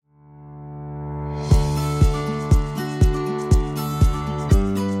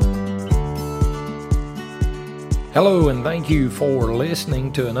Hello, and thank you for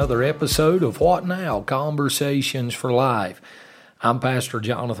listening to another episode of What Now? Conversations for Life. I'm Pastor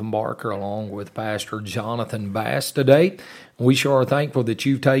Jonathan Barker along with Pastor Jonathan Bass today. We sure are thankful that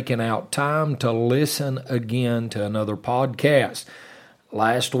you've taken out time to listen again to another podcast.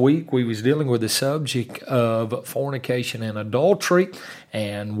 Last week we was dealing with the subject of fornication and adultery,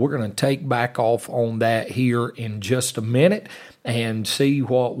 and we're going to take back off on that here in just a minute and see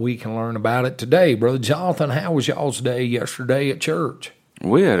what we can learn about it today. Brother Jonathan, how was y'all's day yesterday at church?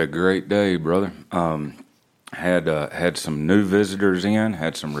 We had a great day, brother. Had some new visitors in,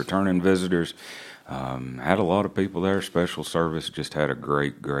 had some returning visitors, had a lot of people there. Special service, just had a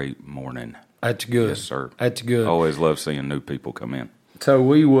great morning. That's good. Yes, sir. That's good. Always love seeing new people come in. So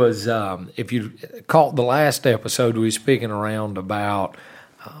we was, if you caught the last episode, we was speaking around about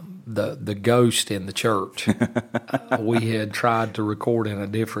the ghost in the church. We had tried to record in a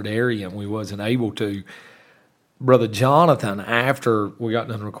different area, and we wasn't able to. Brother Jonathan, after we got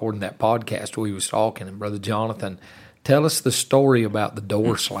done recording that podcast, we was talking, and Brother Jonathan, tell us the story about the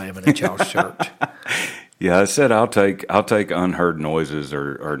door slamming at y'all's church. Yeah, I said I'll take unheard noises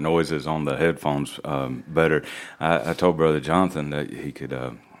or noises on the headphones better. I told Brother Jonathan that he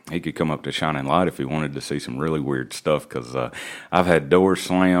could come up to Shining Light if he wanted to see some really weird stuff, because I've had doors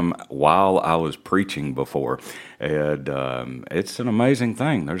slam while I was preaching before, and it's an amazing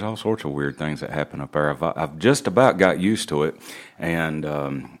thing. There's all sorts of weird things that happen up there. I've just about got used to it, and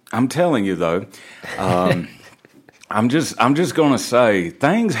I'm telling you though. I'm just going to say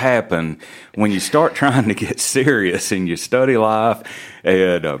things happen when you start trying to get serious in your study life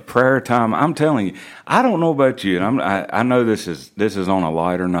and prayer time. I'm telling you, I don't know about you, and I know this is on a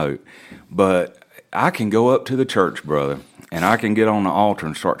lighter note, but I can go up to the church, brother, and I can get on the altar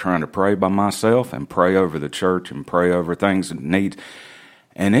and start trying to pray by myself and pray over the church and pray over things and needs,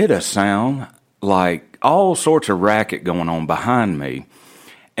 and it'll sound like all sorts of racket going on behind me.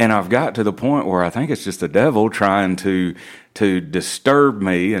 And I've got to the point where I think it's just the devil trying to disturb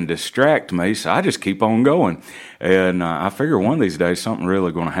me and distract me, so I just keep on going. And I figure one of these days something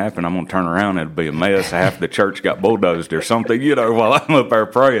really going to happen. I'm going to turn around and it'll be a mess. Half the church got bulldozed or something, while I'm up there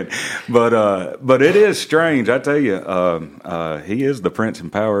praying. But it is strange. I tell you, he is the prince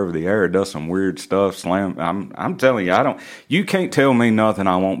and power of the air. Does some weird stuff. Slam. I'm telling you, you can't tell me nothing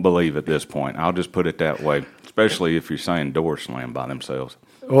I won't believe at this point. I'll just put it that way, especially if you're saying doors slam by themselves.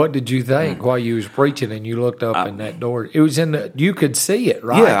 What did you think while you was preaching and you looked up in that door? It was you could see it,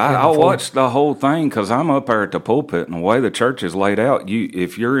 right? Yeah, I watched the whole thing because I'm up there at the pulpit, and the way the church is laid out,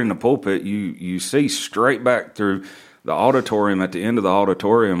 if you're in the pulpit, you see straight back through the auditorium. At the end of the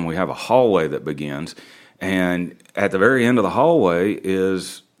auditorium, we have a hallway that begins, and at the very end of the hallway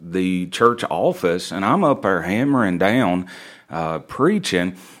is the church office, and I'm up there hammering down,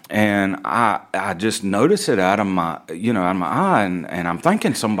 preaching. And I just notice it out of my eye, and I'm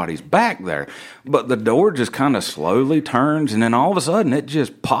thinking somebody's back there. But the door just kind of slowly turns, and then all of a sudden it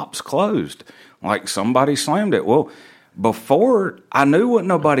just pops closed, like somebody slammed it. Well, before I knew wasn't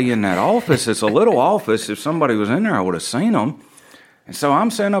nobody in that office. It's a little office. If somebody was in there, I would have seen them. And so I'm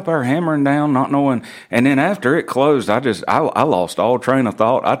sitting up there hammering down, not knowing. And then after it closed, I lost all train of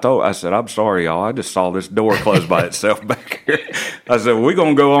thought. I said, I'm sorry, y'all. I just saw this door close by itself back here. I said, we're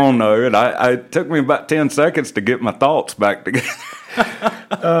going to go on, though. And it took me about 10 seconds to get my thoughts back together.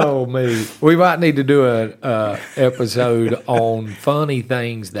 Oh, me. We might need to do an episode on funny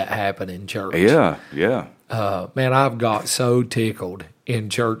things that happen in church. Yeah. Man, I've got so tickled in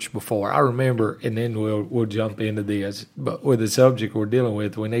church before. I remember, and then we'll jump into this, but with the subject we're dealing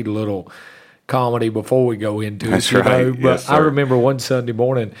with, we need a little comedy before we go into it. That's right. But yes, I remember one Sunday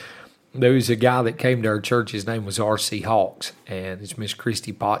morning, there was a guy that came to our church. His name was R.C. Hawks, and it's Miss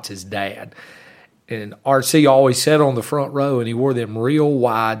Christy Potts' dad. And R.C. always sat on the front row, and he wore them real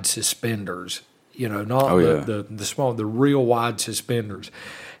wide suspenders, not the small, the real wide suspenders.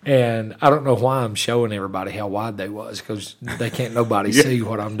 And I don't know why I'm showing everybody how wide they was, because they can't nobody see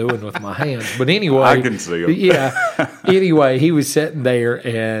what I'm doing with my hands. But anyway, I can see them. Yeah. Anyway, he was sitting there,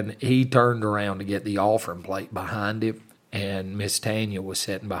 and he turned around to get the offering plate behind him, and Miss Tanya was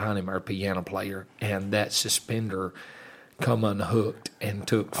sitting behind him, our piano player, and that suspender come unhooked and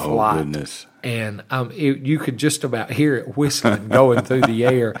took flight. Oh, goodness. And you could just about hear it whistling going through the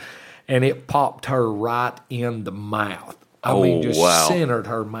air, and it popped her right in the mouth. I mean, just centered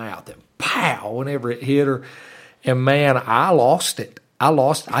her mouth, and pow, whenever it hit her. And man, I lost it.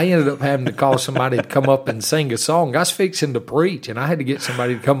 I ended up having to call somebody to come up and sing a song. I was fixing to preach, and I had to get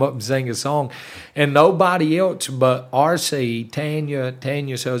somebody to come up and sing a song. And nobody else but R.C.,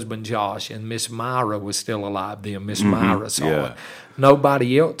 Tanya's husband Josh, and Miss Myra was still alive then. Miss Myra saw it.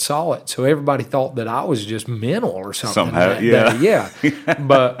 Nobody else saw it. So everybody thought that I was just mental or something. Yeah.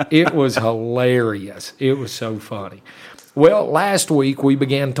 But it was hilarious. It was so funny. Well, last week we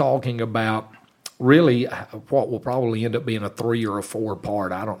began talking about really what will probably end up being a 3 or a 4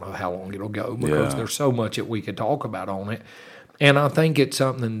 part. I don't know how long it'll go because there's so much that we could talk about on it. And I think it's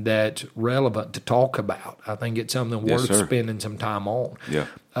something that's relevant to talk about. I think it's something worth spending some time on.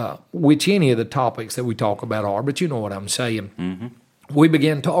 Which any of the topics that we talk about are, but you know what I'm saying. Mm-hmm. We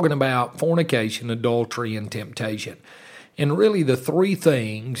began talking about fornication, adultery, and temptation. And really the 3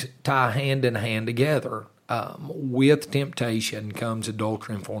 things tie hand in hand together. With temptation comes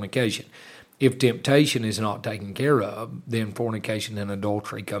adultery and fornication. If temptation is not taken care of, then fornication and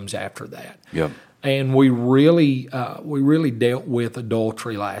adultery comes after that. Yep. And we really dealt with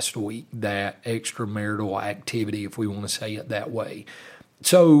adultery last week, that extramarital activity, if we want to say it that way.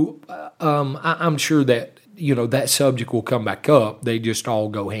 So I'm sure that that subject will come back up. They just all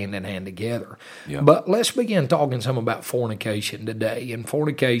go hand in hand together. Yep. But let's begin talking some about fornication today. And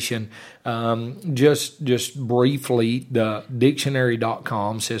fornication, just briefly, the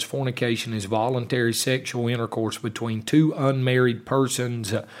dictionary.com says fornication is voluntary sexual intercourse between 2 unmarried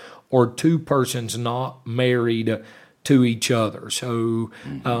persons or 2 persons not married to each other. So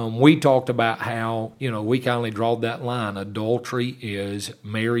we talked about how, we kindly draw that line. Adultery is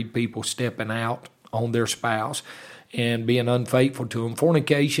married people stepping out on their spouse and being unfaithful to them.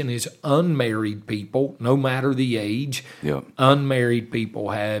 Fornication is unmarried people, no matter the age, unmarried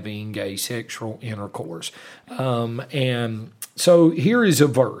people having a sexual intercourse. And so here is a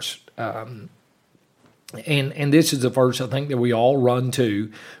verse. And this is a verse I think that we all run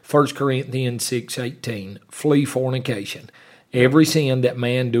to, 1 Corinthians 6:18, flee fornication. Every sin that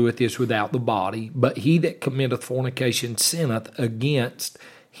man doeth is without the body, but he that committeth fornication sinneth against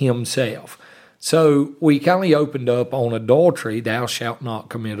himself. So we kindly opened up on adultery, thou shalt not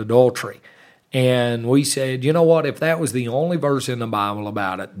commit adultery. And we said, you know what, if that was the only verse in the Bible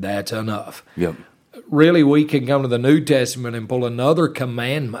about it, that's enough. Yep. Really, we can come to the New Testament and pull another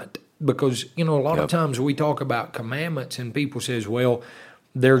commandment because, a lot of times we talk about commandments and people says, well,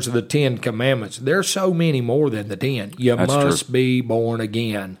 there's the 10 commandments. There's so many more than the 10. That's must be born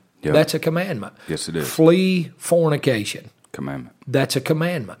again. Yep. That's a commandment. Yes, it is. Flee fornication. Commandment. That's a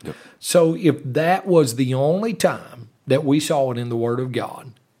commandment. Yep. So if that was the only time that we saw it in the Word of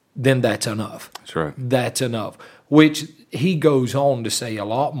God, then that's enough. That's right. That's enough. Which he goes on to say a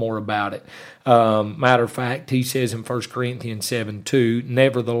lot more about it. Matter of fact, he says in 1 Corinthians 7:2,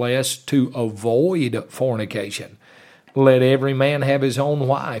 nevertheless, to avoid fornication, let every man have his own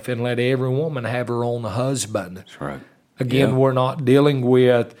wife, and let every woman have her own husband. That's right. Again, we're not dealing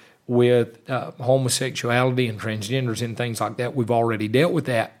with homosexuality and transgenders and things like that. We've already dealt with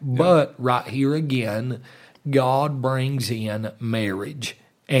that. But right here again, God brings in marriage.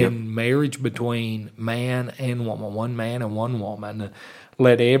 And marriage between man and woman, one man and one woman.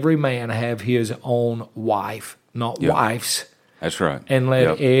 Let every man have his own wife, not wives. That's right. And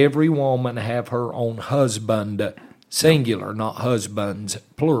let every woman have her own husband, singular, not husbands,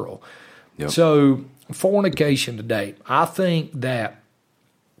 plural. Yep. So fornication today, I think that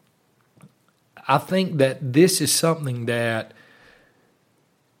this is something that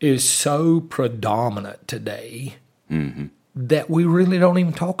is so predominant today that we really don't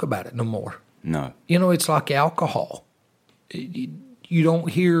even talk about it no more. No. It's like alcohol. You don't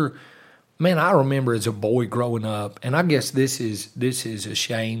hear, man, I remember as a boy growing up, and I guess this is a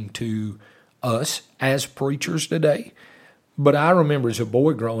shame to us as preachers today, but I remember as a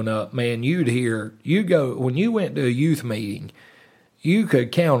boy growing up, man, when you went to a youth meeting, you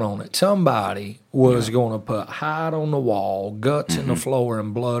could count on it. Somebody was going to put hide on the wall, guts in the floor,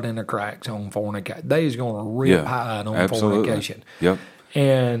 and blood in the cracks on fornication. They was going to rip hide on fornication. Yep.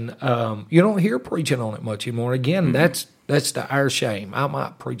 And you don't hear preaching on it much anymore. Again, that's to our shame. I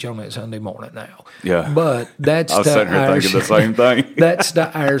might preach on it Sunday morning now. Yeah. But that's I was sitting here thinking the same thing. That's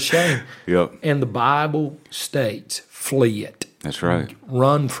to our shame. Yep. And the Bible states, flee it. That's right.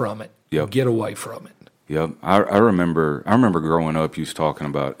 Run from it. Yep. Get away from it. Yep, I remember growing up. You was talking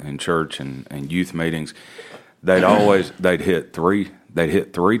about in church and youth meetings. They'd hit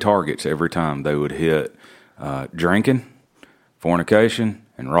three targets every time. They would hit drinking, fornication,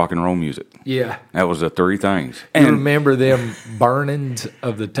 and rock and roll music. Yeah. That was the three things. You remember them burnings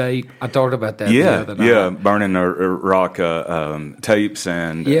of the tape? I talked about that the other night. Yeah, burning the rock tapes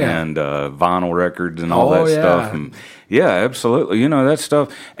and vinyl records and all that stuff. And yeah, absolutely. You know, that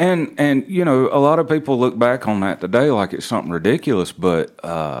stuff. And you know, a lot of people look back on that today like it's something ridiculous, but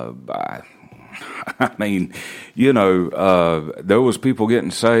I mean, you know, there was people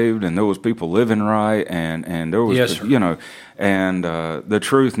getting saved, and there was people living right, and there was, you know, and the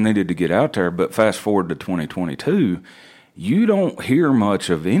truth needed to get out there. But fast forward to 2022, you don't hear much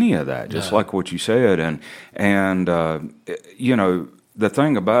of any of that. Just like what you said, and you know, the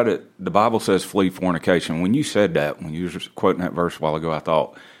thing about it, the Bible says flee fornication. When you said that, when you were quoting that verse a while ago, I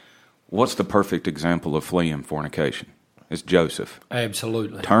thought, what's the perfect example of fleeing fornication? It's Joseph.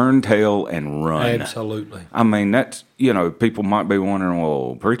 Absolutely. Turn tail and run. Absolutely. I mean, that's, you know, people might be wondering,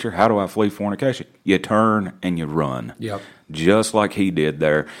 well, preacher, how do I flee fornication? You turn and you run. Yep. Just like he did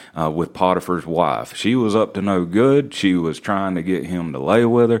there with Potiphar's wife. She was up to no good. She was trying to get him to lay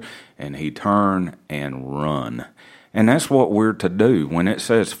with her, and he turned and run. And that's what we're to do. When it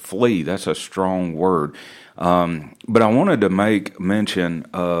says flee, that's a strong word. But I wanted to make mention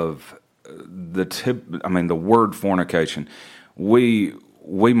of the word fornication. We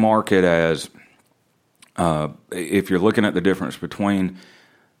mark it as, if you're looking at the difference between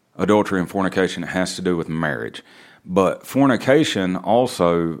adultery and fornication, it has to do with marriage. But fornication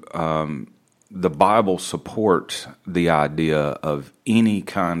also, the Bible supports the idea of any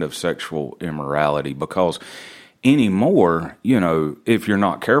kind of sexual immorality, because anymore, you know, if you're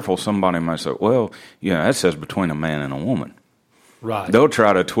not careful, somebody might say, well, you know, that says between a man and a woman. Right. They'll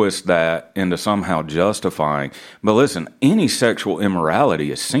try to twist that into somehow justifying. But listen, any sexual immorality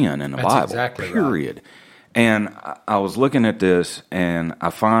is sin in the Bible, exactly period. Right. And I was looking at this, and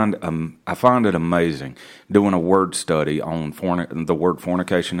I find it amazing doing a word study on the word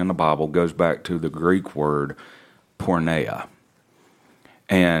fornication in the Bible goes back to the Greek word porneia.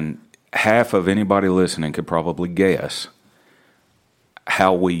 And half of anybody listening could probably guess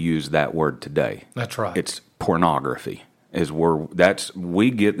how we use that word today. That's right. It's pornography.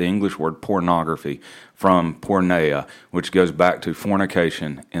 We get the English word pornography from porneia, which goes back to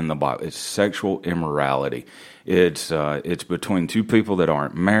fornication in the Bible. It's sexual immorality. It's between two people that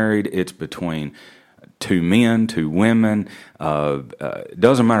aren't married. It's between two men, two women. It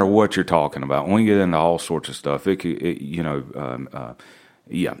doesn't matter what you're talking about. When we get into all sorts of stuff,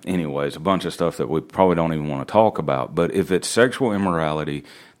 anyways, a bunch of stuff that we probably don't even want to talk about. But if it's sexual immorality,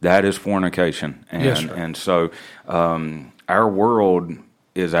 that is fornication. And, yes, sir. And so our world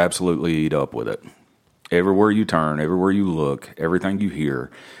is absolutely eat up with it. Everywhere you turn, everywhere you look, everything you hear,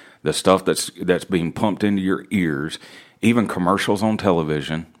 the stuff that's being pumped into your ears, even commercials on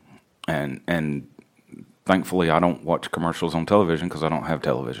television. And thankfully I don't watch commercials on television because I don't have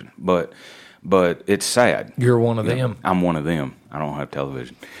television. But it's sad. You're one of them. I'm one of them. I don't have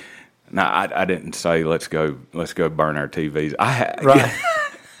television. Now, I didn't say let's go burn our TVs. Right.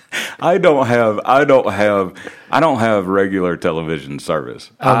 I don't have regular television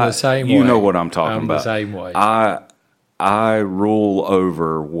service. I'm the same way. You know what I'm talking about. I'm the same way. I rule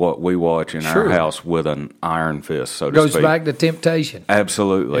over what we watch in our house with an iron fist, so to speak. Goes back to temptation.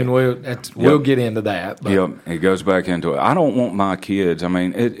 Absolutely. And we'll get into that. But. Yep, it goes back into it. I don't want my kids. I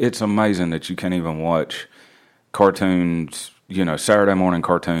mean, it's amazing that you can't even watch cartoons, you know, Saturday morning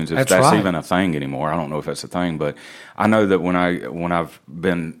cartoons, if that's right. even a thing anymore. I don't know if that's a thing, but I know that when I've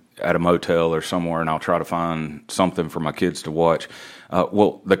been at a motel or somewhere and I'll try to find something for my kids to watch,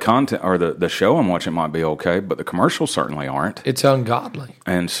 the content or the show I'm watching might be okay, but the commercials certainly aren't. It's ungodly.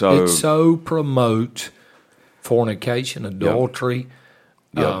 And so... It so promotes fornication, adultery,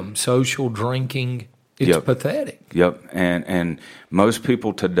 social drinking. It's pathetic. Yep. And most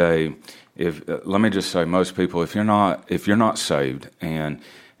people today... let me just say, most people, if you're not saved, and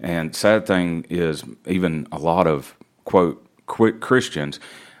sad thing is, even a lot of quote Christians,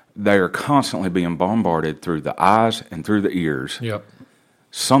 they are constantly being bombarded through the eyes and through the ears. Yep.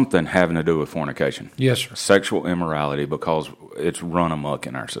 Something having to do with fornication. Yes, sir. Sexual immorality, because it's run amok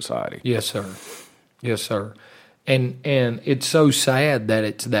in our society. Yes, sir. Yes, sir. And it's so sad that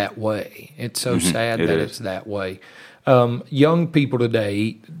it's that way. It's so sad that it's that way. Young people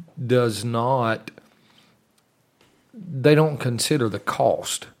today they don't consider the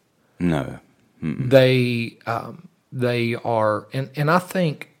cost. No. Mm-mm. They are, and I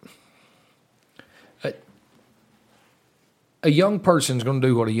think a young person's going to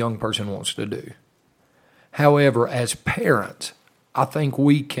do what a young person wants to do. However, as parents, I think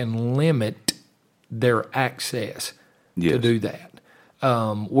we can limit their access to do that.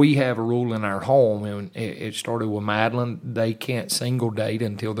 we have a rule in our home, and it started with Madeline. They can't single date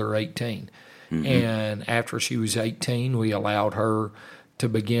until they're 18. Mm-hmm. And after she was 18, we allowed her to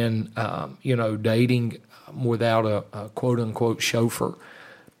begin, dating without a quote-unquote chauffeur.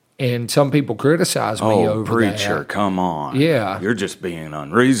 And some people criticize me over preacher, that. Come on. Yeah. You're just being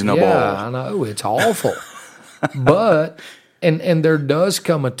unreasonable. Yeah, I know. It's awful. But, and there does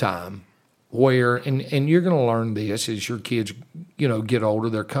come a time where, and you're going to learn this as your kids, get older,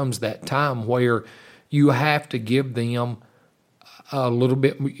 there comes that time where you have to give them a little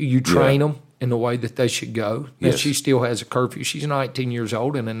bit, you train them in the way that they should go. Yes. And she still has a curfew. She's 19 years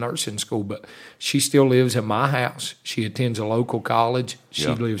old and in nursing school, but she still lives in my house. She attends a local college. She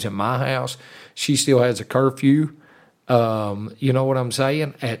lives in my house. She still has a curfew. You know what I'm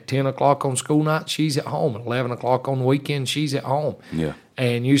saying? At 10 o'clock on school night, she's at home. At 11 o'clock on the weekend, she's at home. Yeah.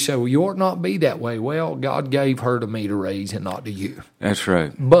 And you say, well, you ought not be that way. Well, God gave her to me to raise and not to you. That's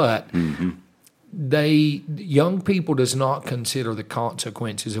right. But young people does not consider the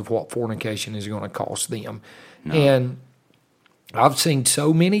consequences of what fornication is going to cost them. No. And I've seen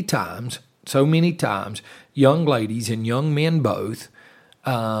so many times, young ladies and young men both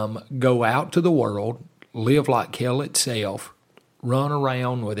go out to the world, live like hell itself, run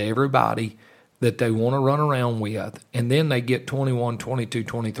around with everybody that they want to run around with, and then they get 21, 22,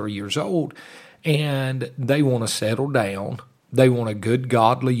 23 years old, and they want to settle down. They want a good,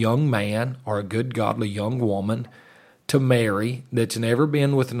 godly young man or a good, godly young woman to marry that's never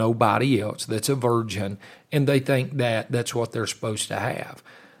been with nobody else, that's a virgin, and they think that that's what they're supposed to have.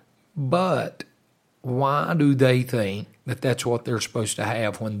 But why do they think that that's what they're supposed to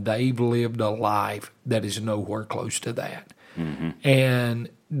have when they've lived a life that is nowhere close to that? Mm-hmm. And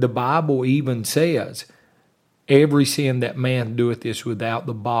the Bible even says, every sin that man doeth is without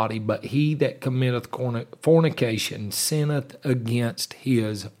the body, but he that committeth fornication sinneth against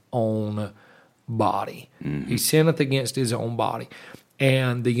his own body. Mm-hmm. He sinneth against his own body.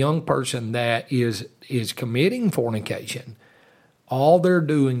 And the young person that is committing fornication, all they're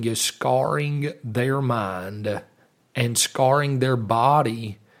doing is scarring their mind and scarring their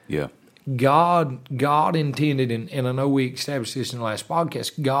body. Yeah. God intended, and I know we established this in the last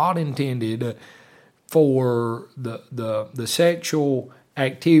podcast, God intended for the sexual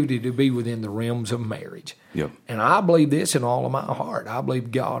activity to be within the realms of marriage. Yep. And I believe this in all of my heart. I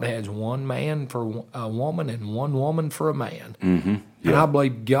believe God has one man for a woman and one woman for a man. Mm-hmm. Yep. And I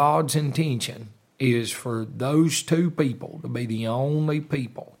believe God's intention is for those two people to be the only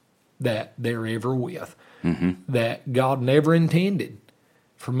people that they're ever with. Mm-hmm. That God never intended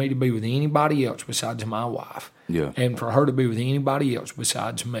for me to be with anybody else besides my wife. Yeah. And for her to be with anybody else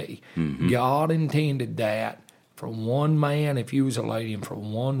besides me. Mm-hmm. God intended that for one man if he was a lady and for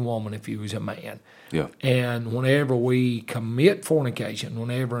one woman if he was a man. Yeah. And whenever we commit fornication,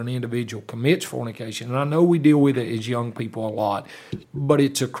 whenever an individual commits fornication, and I know we deal with it as young people a lot, but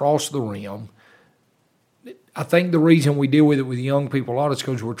it's across the realm. I think the reason we deal with it with young people a lot is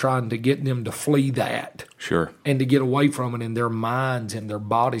because we're trying to get them to flee that. Sure. And to get away from it in their minds and their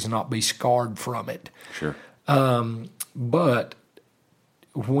bodies not be scarred from it. Sure. But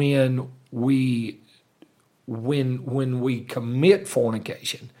when we commit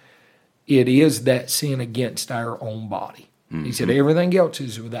fornication, it is that sin against our own body. Mm-hmm. He said everything else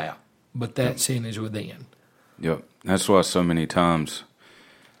is without, but that sin is within. Yep. That's why so many times,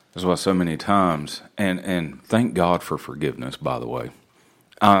 and thank God for forgiveness, by the way.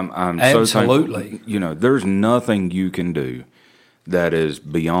 I'm Absolutely. So thankful. There's nothing you can do that is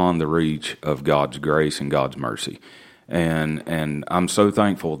beyond the reach of God's grace and God's mercy. And I'm so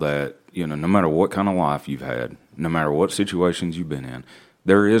thankful that, no matter what kind of life you've had, no matter what situations you've been in,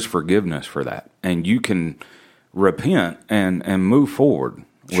 there is forgiveness for that. And you can repent and move forward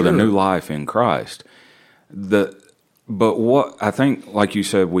with a new life in Christ. But what I think, like you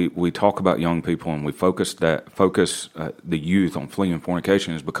said, we talk about young people and we focus the youth on fleeing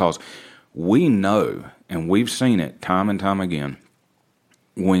fornication is because we know, and we've seen it time and time again,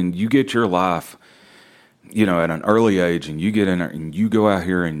 when you get your life, at an early age and you get in there and you go out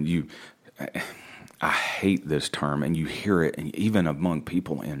here and I hate this term, and you hear it, and even among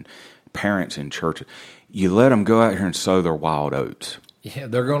people and parents in churches, you let them go out here and sow their wild oats. Yeah,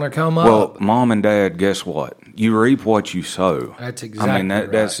 they're going to come up. Well, mom and dad, guess what? You reap what you sow. That's exactly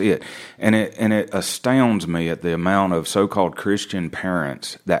right. That's it. And it astounds me at the amount of so-called Christian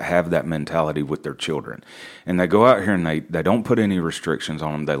parents that have that mentality with their children. And they go out here and they don't put any restrictions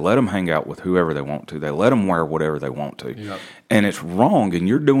on them. They let them hang out with whoever they want to. They let them wear whatever they want to. Yep. And it's wrong, and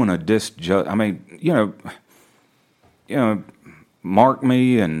you're doing a mark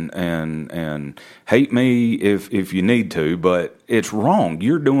me and hate me if you need to, but it's wrong.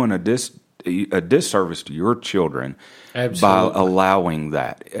 You're doing a disservice to your children. Absolutely. By allowing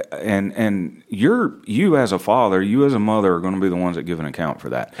that, and you as a father, you as a mother are going to be the ones that give an account for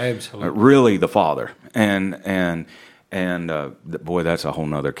that. Absolutely, really the father, and boy, that's a whole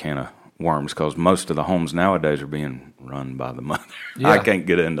nother can of worms, because most of the homes nowadays are being run by the mother. Yeah. I can't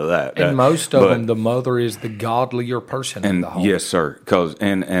get into that. And most of them, the mother is the godlier person in the home. Yes, sir. Because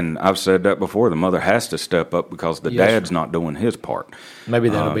and I've said that before. The mother has to step up because the dad's not doing his part. Maybe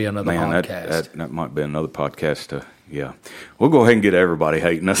that'll be another podcast. That might be another podcast. Yeah, we'll go ahead and get everybody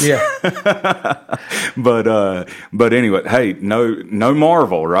hating us. Yeah. But anyway, hey, no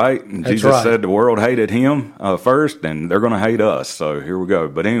marvel, right? And Jesus said the world hated him first, and they're going to hate us. So here we go.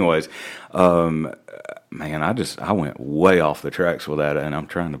 But anyways, man, I went way off the tracks with that, and I'm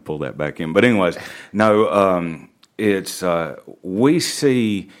trying to pull that back in. But anyways, no, it's we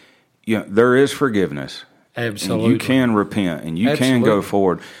see, there is forgiveness. Absolutely, and you can repent and you can go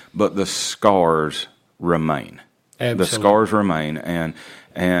forward, but the scars remain. Absolutely. The scars remain, and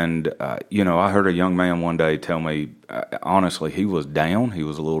I heard a young man one day tell me, honestly, he was down, he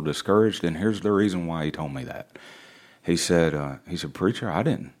was a little discouraged, and here's the reason why he told me that. He said, preacher, I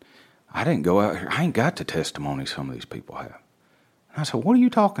didn't go out here, I ain't got the testimony some of these people have. And I said, what are you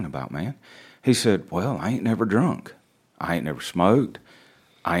talking about, man? He said, well, I ain't never drunk, I ain't never smoked,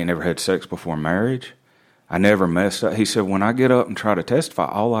 I ain't never had sex before marriage. I never messed up. He said, when I get up and try to testify,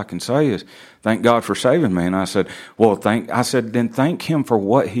 all I can say is, thank God for saving me. And I said, then thank him for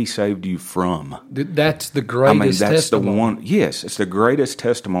what he saved you from. That's the greatest testimony. The one. Yes, it's the greatest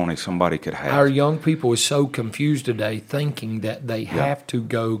testimony somebody could have. Our young people are so confused today, thinking that they have to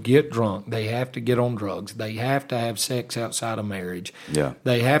go get drunk. They have to get on drugs. They have to have sex outside of marriage. Yeah.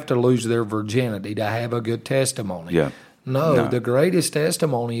 They have to lose their virginity to have a good testimony. Yeah. No, the greatest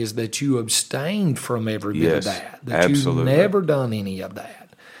testimony is that you abstained from every bit of that. That absolutely. You've never done any of that.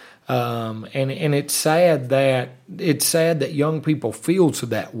 And it's sad that young people feel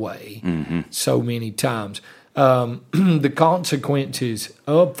that way so many times. The consequences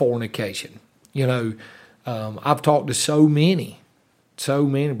of fornication. I've talked to so many,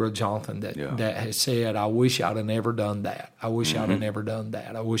 Brother Jonathan, that has said, I wish I'd have never done that. I wish I'd have never done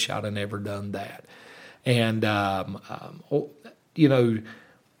that. I wish I'd have never done that. And, and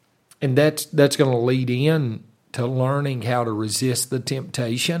that's going to lead in to learning how to resist the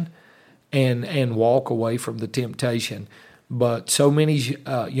temptation and walk away from the temptation. But so many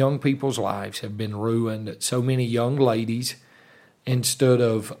young people's lives have been ruined. So many young ladies, instead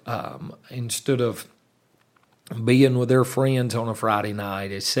of being with their friends on a Friday night,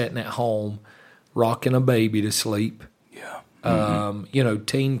 is sitting at home rocking a baby to sleep.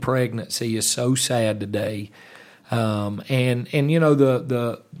 Teen pregnancy is so sad today, and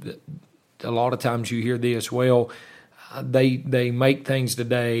the a lot of times you hear this. Well, they make things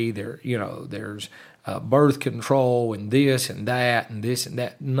today. There's birth control and this and that and this and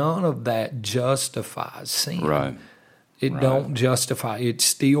that. None of that justifies sin. Right. It don't justify. It's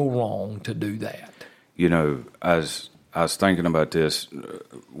still wrong to do that. As I was thinking about this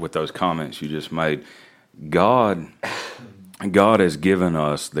with those comments you just made, God has given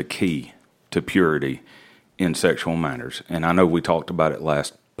us the key to purity in sexual matters. And I know we talked about it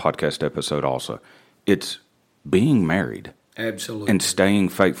last podcast episode also. It's being married. Absolutely. And staying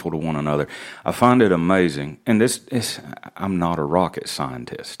faithful to one another. I find it amazing. And I'm not a rocket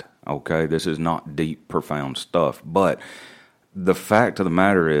scientist, okay? This is not deep, profound stuff. But the fact of the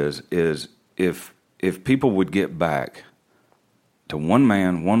matter is if people would get back to one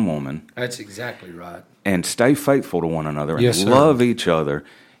man, one woman. That's exactly right. And stay faithful to one another and love each other.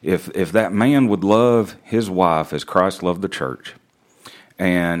 If that man would love his wife as Christ loved the church,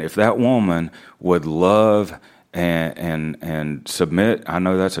 and if that woman would love and submit, I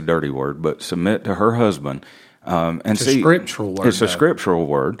know that's a dirty word, but submit to her husband. It's a scriptural word. It's a scriptural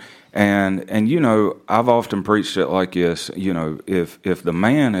word. And I've often preached it like this, if the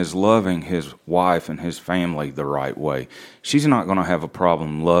man is loving his wife and his family the right way, she's not going to have a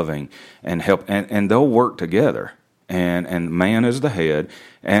problem loving and help, and they'll work together. And man is the head,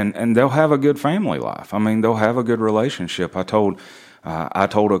 and they'll have a good family life. I mean, they'll have a good relationship. I told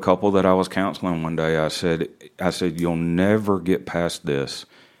a couple that I was counseling one day, I said, you'll never get past this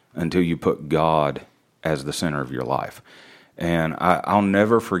until you put God as the center of your life. And I'll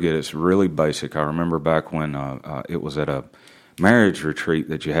never forget, it's really basic. I remember back when it was at a marriage retreat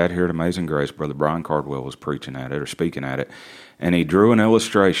that you had here at Amazing Grace. Brother Brian Cardwell was preaching at it or speaking at it. And he drew an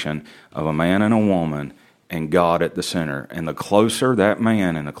illustration of a man and a woman and God at the center. And the closer that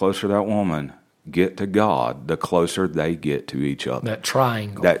man and the closer that woman get to God, the closer they get to each other. That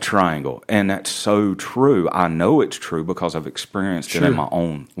triangle. That triangle. And that's so true. I know it's true because I've experienced it in my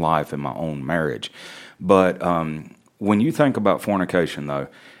own life, in my own marriage. But when you think about fornication, though,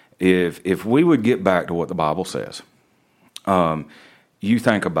 if we would get back to what the Bible says, you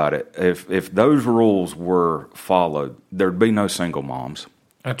think about it. If those rules were followed, there'd be no single moms.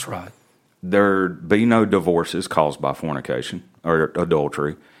 That's right. There'd be no divorces caused by fornication or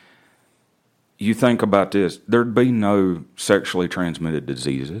adultery. You think about this, there'd be no sexually transmitted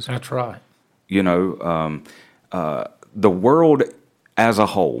diseases. That's right. You know, the world as a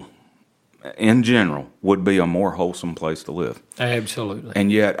whole, in general, would be a more wholesome place to live. Absolutely.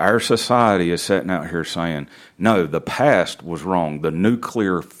 And yet our society is sitting out here saying, no, the past was wrong. The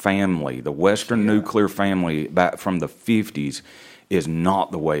nuclear family, the Western nuclear family back from the 50s is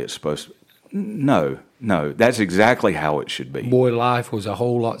not the way it's supposed to be. No, that's exactly how it should be. Boy, life was a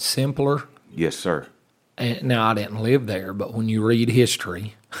whole lot simpler. Yes, sir. And now, I didn't live there, but when you read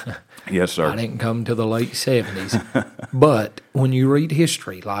history, yes, sir. I didn't come to the late 70s. But when you read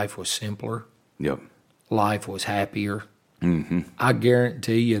history, life was simpler. Yep. Life was happier. Mm-hmm. I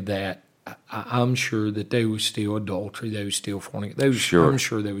guarantee you that I'm sure that there was still adultery, there was still fornication. Sure. I'm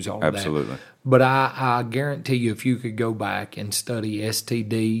sure there was all Absolutely. that. But I guarantee you, if you could go back and study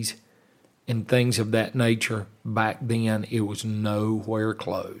STDs and things of that nature, back then it was nowhere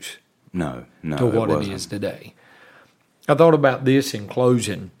close. No, to what it is today. I thought about this in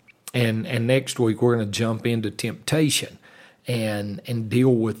closing, and next week we're going to jump into temptation and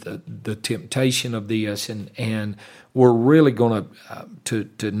deal with the temptation of this, and we're really going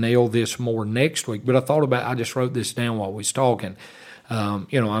to nail this more next week. But I just wrote this down while we was talking.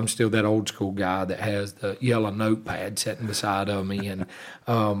 I'm still that old school guy that has the yellow notepad sitting beside of me and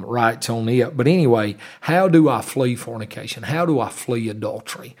writes on it. But anyway, how do I flee fornication? How do I flee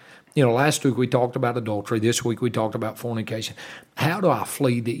adultery? Last week we talked about adultery. This week we talked about fornication. How do I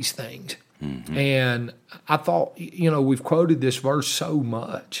flee these things? Mm-hmm. And I thought, we've quoted this verse so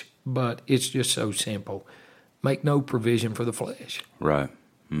much, but it's just so simple. Make no provision for the flesh. Right.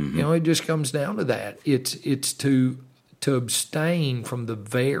 Mm-hmm. It just comes down to that. It's to abstain from the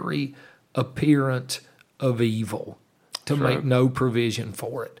very appearance of evil, to make no provision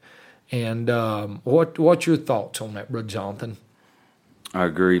for it. And what's your thoughts on that, Brother Jonathan? I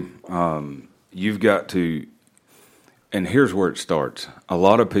agree. You've got to, and here's where it starts. A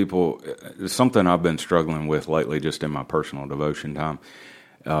lot of people, it's something I've been struggling with lately just in my personal devotion time,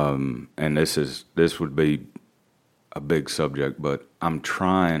 and this would be a big subject, but I'm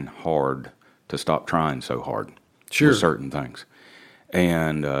trying hard to stop trying so hard with certain things.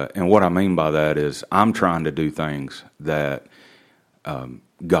 And what I mean by that is I'm trying to do things that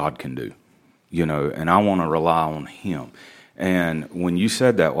God can do, and I want to rely on Him. And when you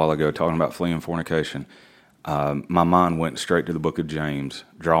said that a while ago, talking about fleeing fornication, my mind went straight to the book of James.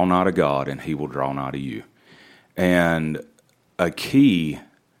 Draw nigh to God, and He will draw nigh to you. And a key,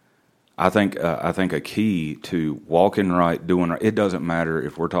 I think a key to walking right, doing right, it doesn't matter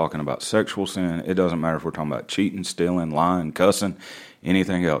if we're talking about sexual sin. It doesn't matter if we're talking about cheating, stealing, lying, cussing,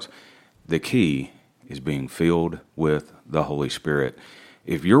 anything else. The key is being filled with the Holy Spirit.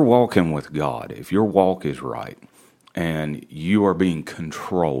 If you're walking with God, if your walk is right, and you are being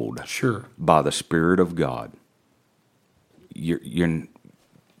controlled by the Spirit of God, you're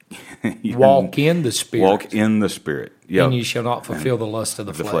walk in the Spirit. Walk in the Spirit. Yep. And you shall not fulfill the lust of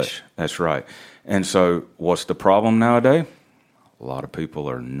the flesh. That's right. And so what's the problem nowadays? A lot of people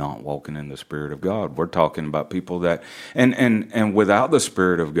are not walking in the Spirit of God. We're talking about people that, and without the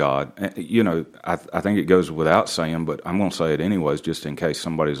Spirit of God, I think it goes without saying, but I'm going to say it anyways, just in case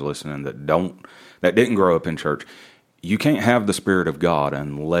somebody's listening that didn't grow up in church. You can't have the Spirit of God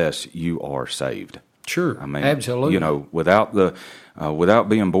unless you are saved. Sure, absolutely. Without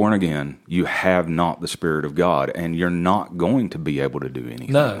being born again, you have not the Spirit of God, and you're not going to be able to do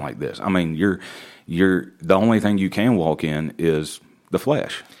anything like this. I mean, you're the only thing you can walk in is the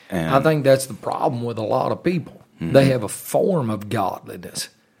flesh. And I think that's the problem with a lot of people. Mm-hmm. They have a form of godliness,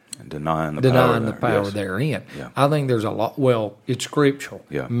 denying the power therein. Yeah. I think there's a lot. Well, it's scriptural.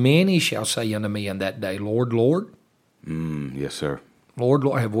 Yeah. Many shall say unto me in that day, Lord, Lord. Yes, sir. Lord,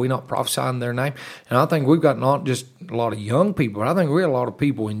 Lord, have we not prophesied in their name? And I think we've got not just a lot of young people, but I think we have a lot of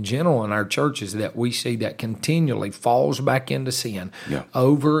people in general in our churches that we see that continually falls back into sin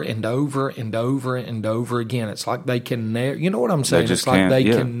over and over and over and over again. It's like they can never, you know what I'm saying? It's like they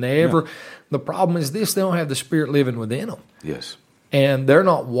can never. Yeah. The problem is this, they don't have the Spirit living within them. Yes. And they're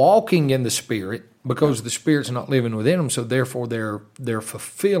not walking in the Spirit because the Spirit's not living within them, so therefore they're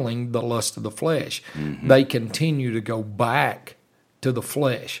fulfilling the lust of the flesh. Mm-hmm. They continue to go back to the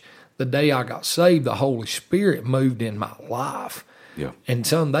flesh. the day I got saved, the Holy Spirit moved in my life. Yeah. And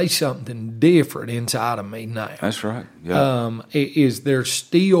there's something different inside of me now. That's right. Yeah. Is there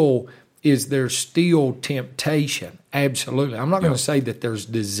still temptation? Absolutely. I'm not going to say that there's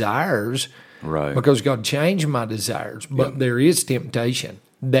desires, Right. because God changed my desires, but there is temptation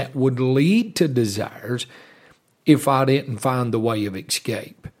that would lead to desires if I didn't find the way of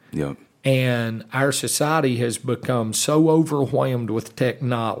escape. Yeah. And our society has become so overwhelmed with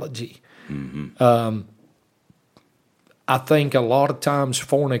technology. Mm-hmm. I think a lot of times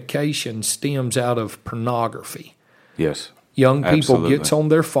fornication stems out of pornography. Yes. Young people Absolutely. gets on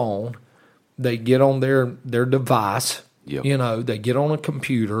their phone, they get on their device, Yep. they get on a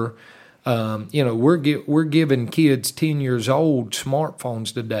computer. We're giving kids 10 years old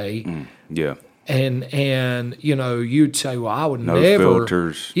smartphones today. Yeah. And you'd say, well, I would No never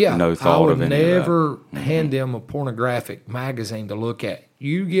filters, no thought I would of any of that. never hand them a pornographic magazine to look at.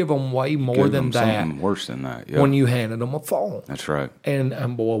 You give them way more Give than them that something worse than that. Yeah. when you handed them a phone. That's right.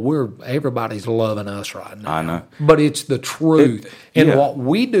 And boy, everybody's loving us right now. I know. But it's the truth. Yeah. What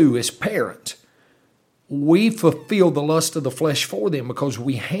we do as parents, we fulfill the lust of the flesh for them because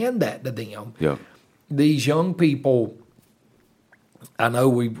we hand that to them. Yeah. These young people, I know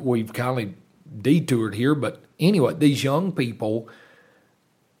we've kind of detoured here, but anyway, these young people,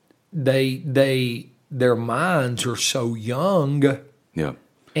 their minds are so young. Yeah.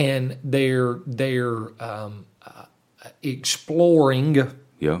 And they're exploring,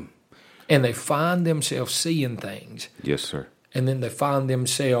 Yeah. and they find themselves seeing things, Yes, sir. and then they find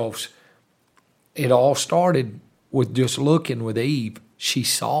themselves. It all started with just looking with Eve. She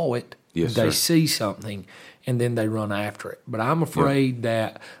saw it. Yes, they sir. see something, and then they run after it. But I'm afraid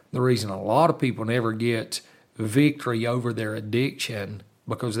that the reason a lot of people never get victory over their addiction,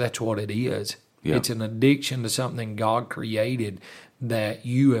 because that's what it is. Yeah. It's an addiction to something God created that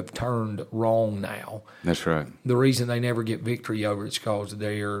you have turned wrong now. That's right. The reason they never get victory over it is because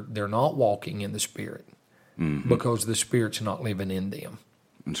they're not walking in the Spirit, because the Spirit's not living in them.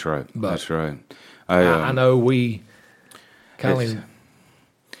 That's right. But That's right. I know we kind of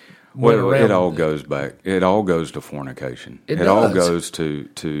Well, it all goes back. It all goes to fornication. It all does. goes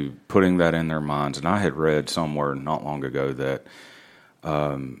to putting that in their minds. And I had read somewhere not long ago that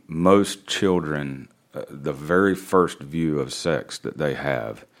most children, the very first view of sex that they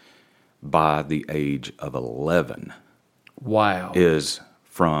have by the age of 11 Wow. is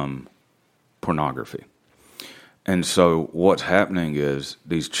from pornography. And so what's happening is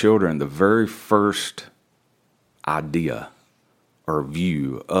these children, the very first idea or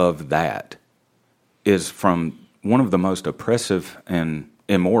view of that is from one of the most oppressive and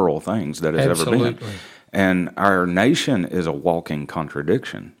immoral things that has ever Absolutely. been. And our nation is a walking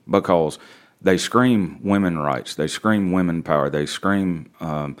contradiction because they scream women rights, they scream women power, they scream,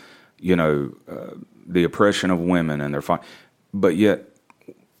 the oppression of women, and they're fine. But yet,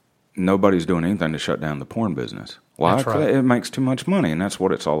 nobody's doing anything to shut down the porn business. Why? That's right. It makes too much money, and that's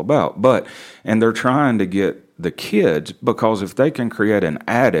what it's all about. And they're trying to get the kids, because if they can create an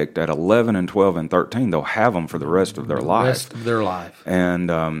addict at 11 and 12 and 13, they'll have them for the rest of their life. Rest of their life.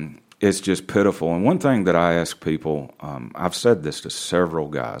 And it's just pitiful. And one thing that I ask people, I've said this to several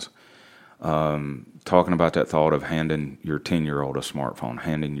guys, talking about that thought of handing your 10-year-old a smartphone,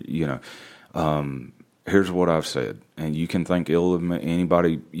 here's what I've said, and you can think ill of me.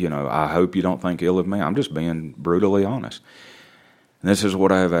 Anybody, I hope you don't think ill of me. I'm just being brutally honest. And this is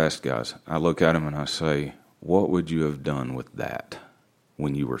what I have asked guys. I look at them and I say, what would you have done with that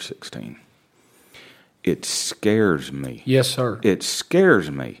when you were 16? It scares me. Yes, sir. It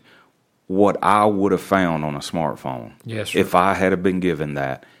scares me what I would have found on a smartphone Yes, sir. if I had been given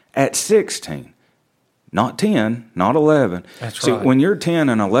that at 16. Not 10, not 11. That's See, right. when you're 10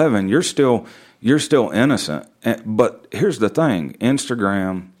 and 11, you're still innocent. But here's the thing: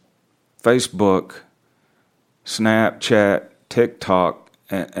 Instagram, Facebook, Snapchat, TikTok,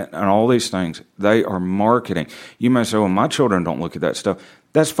 and all these things, they are marketing. You may say, well, my children don't look at that stuff.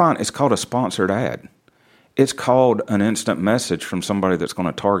 That's fine. It's called a sponsored ad. It's called an instant message from somebody that's going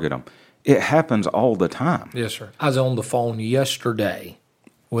to target them. It happens all the time. Yes, sir. I was on the phone yesterday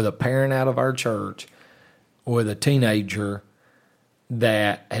with a parent out of our church with a teenager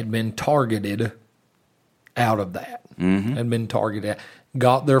that had been targeted out of that. Mm-hmm. Had been targeted,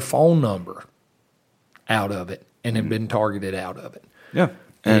 got their phone number out of it, and had been targeted out of it. Yeah.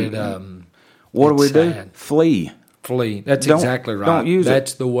 And what do we it's do? sad. Flee. That's exactly right. Don't use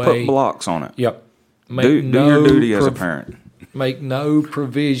That's it. the way. Put blocks on it. Yep. Do your duty as a parent. Make no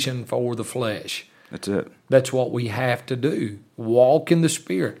provision for the flesh. That's it. That's what we have to do. Walk in the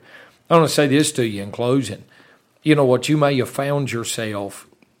Spirit. I want to say this to you in closing. You know what? You may have found yourself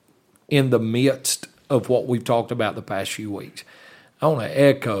in the midst of what we've talked about the past few weeks. I want to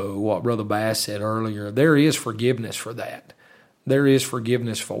echo what Brother Bass said earlier. There is forgiveness for that. There is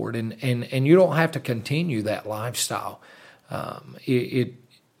forgiveness for it, and you don't have to continue that lifestyle.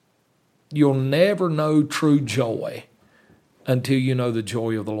 You'll never know true joy until you know the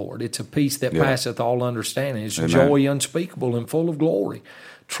joy of the Lord. It's a peace that passeth all understanding. It's joy unspeakable and full of glory.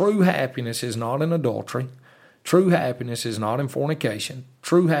 True happiness is not in adultery. True happiness is not in fornication.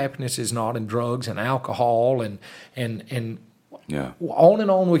 True happiness is not in drugs and alcohol and on and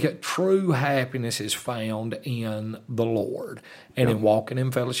on we get. True happiness is found in the Lord and in walking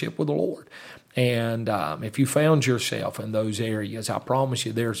in fellowship with the Lord. And if you found yourself in those areas, I promise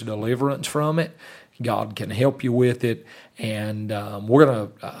you there's a deliverance from it. God can help you with it. And we're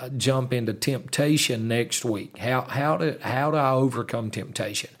going to jump into temptation next week. How do I overcome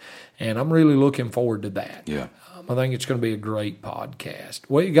temptation? And I'm really looking forward to that. Yeah. I think it's going to be a great podcast.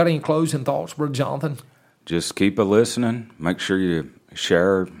 Well, you got any closing thoughts, Brother Jonathan? Just keep it listening. Make sure you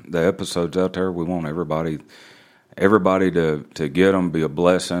share the episodes out there. We want everybody to get them, be a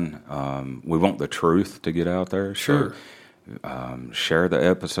blessing. We want the truth to get out there. Sure. So, share the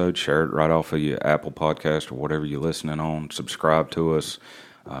episode. Share it right off of your Apple Podcast or whatever you're listening on. Subscribe to us.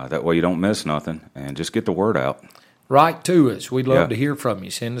 That way you don't miss nothing. And just get the word out. Write to us. We'd love to hear from you.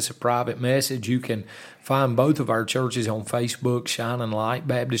 Send us a private message. You can find both of our churches on Facebook, Shining Light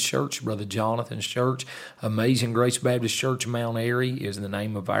Baptist Church, Brother Jonathan's church. Amazing Grace Baptist Church, Mount Airy is the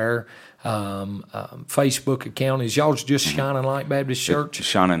name of our Facebook account. Is y'all's just Shining Light Baptist Church?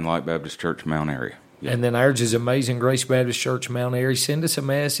 Shining Light Baptist Church, Mount Airy. Yeah. And then ours is Amazing Grace Baptist Church, Mount Airy. Send us a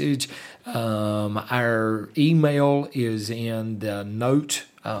message. Our email is in the note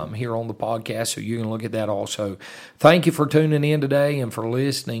here on the podcast, so you can look at that also. Thank you for tuning in today and for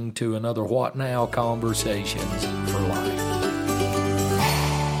listening to another What Now Conversations for Life.